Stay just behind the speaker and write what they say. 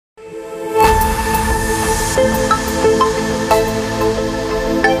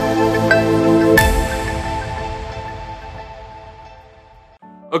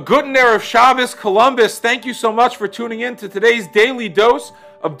A good Erev Shabbos, Columbus. Thank you so much for tuning in to today's daily dose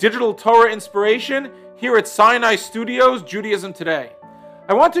of digital Torah inspiration here at Sinai Studios, Judaism Today.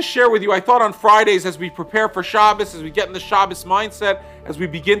 I want to share with you, I thought on Fridays as we prepare for Shabbos, as we get in the Shabbos mindset, as we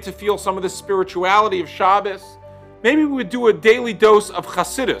begin to feel some of the spirituality of Shabbos, maybe we would do a daily dose of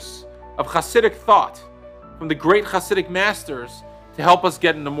Chassidus, of Chassidic thought from the great Chassidic masters to help us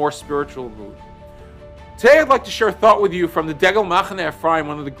get in a more spiritual mood. Today I'd like to share a thought with you from the Degel Machane Ephraim,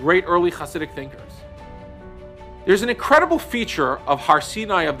 one of the great early Hasidic thinkers. There's an incredible feature of Har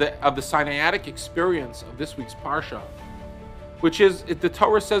Sinai, of the Sinaitic experience of this week's Parsha, which is, the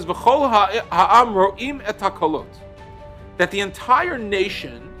Torah says, V'chol ha'am ro'im et hakolot, that the entire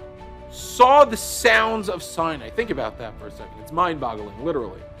nation saw the sounds of Sinai. Think about that for a second. It's mind-boggling,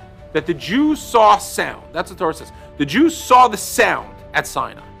 literally. That the Jews saw sound. That's what the Torah says. The Jews saw the sound at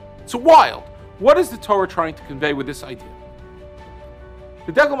Sinai. It's wild. What is the Torah trying to convey with this idea?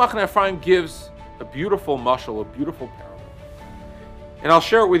 The Degel Machane Ephraim gives a beautiful mashal, a beautiful parable. And I'll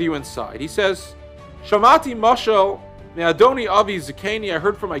share it with you inside. He says, Shamati mashal me'adoni avi zakeni, I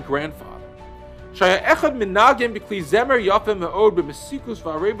heard from my grandfather. Shaya echad minagem b'kli zemer yafem me'od b'mesikus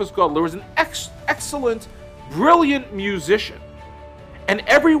v'arevos god. There was an excellent, brilliant musician. And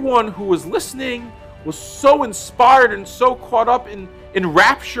everyone who was listening was so inspired and so caught up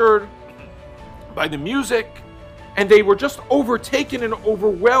enraptured by the music, and they were just overtaken and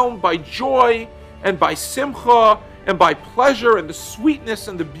overwhelmed by joy and by simcha and by pleasure and the sweetness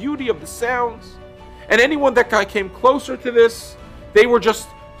and the beauty of the sounds. And anyone that came closer to this, they were just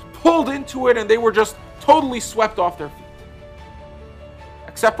pulled into it and they were just totally swept off their feet.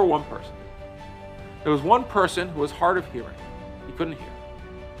 Except for one person. There was one person who was hard of hearing. He couldn't hear.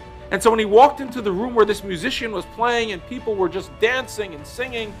 And so when he walked into the room where this musician was playing and people were just dancing and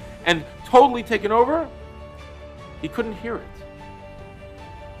singing and totally taken over, he couldn't hear it.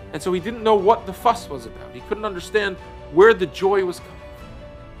 And so he didn't know what the fuss was about. He couldn't understand where the joy was coming from.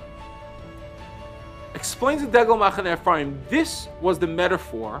 Explains the Degel Machane Ephraim, this was the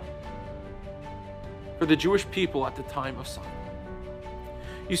metaphor for the Jewish people at the time of Sinai.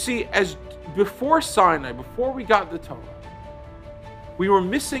 You see, as before Sinai, before we got the Torah, we were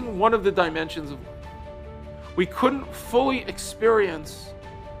missing one of the dimensions of life. We couldn't fully experience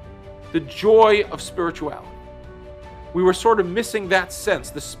the joy of spirituality. We were sort of missing that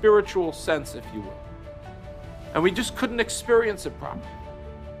sense, the spiritual sense, if you will. And we just couldn't experience it properly.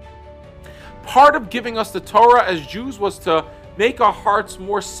 Part of giving us the Torah as Jews was to make our hearts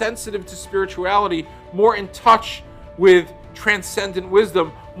more sensitive to spirituality, more in touch with transcendent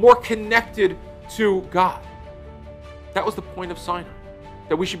wisdom, more connected to God. That was the point of Sinai,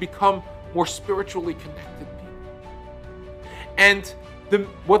 that we should become more spiritually connected people. And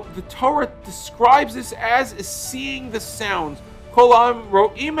what the Torah describes this as is seeing the sounds. Kol ha'am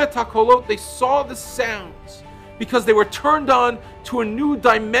ro'im et hakolot, they saw the sounds because they were turned on to a new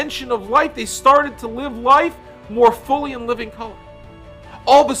dimension of life. They started to live life more fully in living color.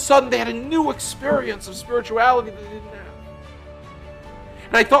 All of a sudden, they had a new experience of spirituality that they didn't have.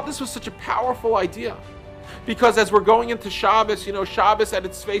 And I thought this was such a powerful idea. Because as we're going into Shabbos, Shabbos at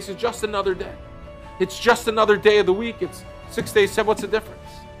its face is just another day. It's just another day of the week. It's 6 days, 7, what's the difference?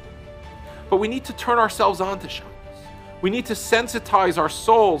 But we need to turn ourselves on to Shabbos. We need to sensitize our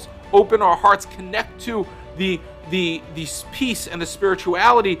souls, open our hearts, connect to the peace and the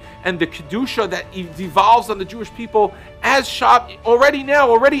spirituality and the Kedusha that devolves on the Jewish people as already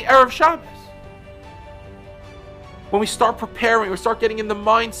Erev Shabbos. When we start preparing, we start getting in the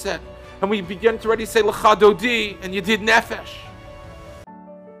mindset, and we begin to already say, L'cha dodi, and Yedid Nefesh.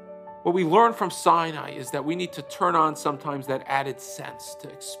 What we learn from Sinai is that we need to turn on sometimes that added sense to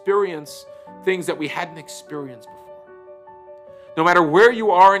experience things that we hadn't experienced before. No matter where you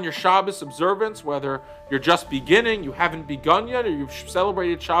are in your Shabbos observance, whether you're just beginning, you haven't begun yet, or you've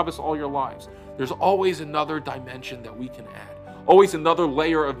celebrated Shabbos all your lives, there's always another dimension that we can add. Always another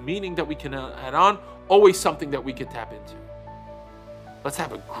layer of meaning that we can add on. Always something that we can tap into. Let's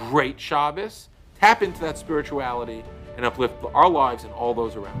have a great Shabbos, tap into that spirituality, and uplift our lives and all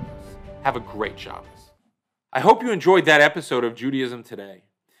those around us. Have a great Shabbos. I hope you enjoyed that episode of Judaism Today.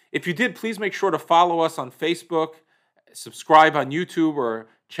 If you did, please make sure to follow us on Facebook, subscribe on YouTube, or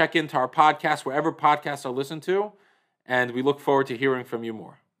check into our podcast wherever podcasts are listened to, and we look forward to hearing from you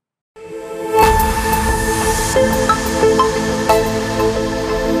more.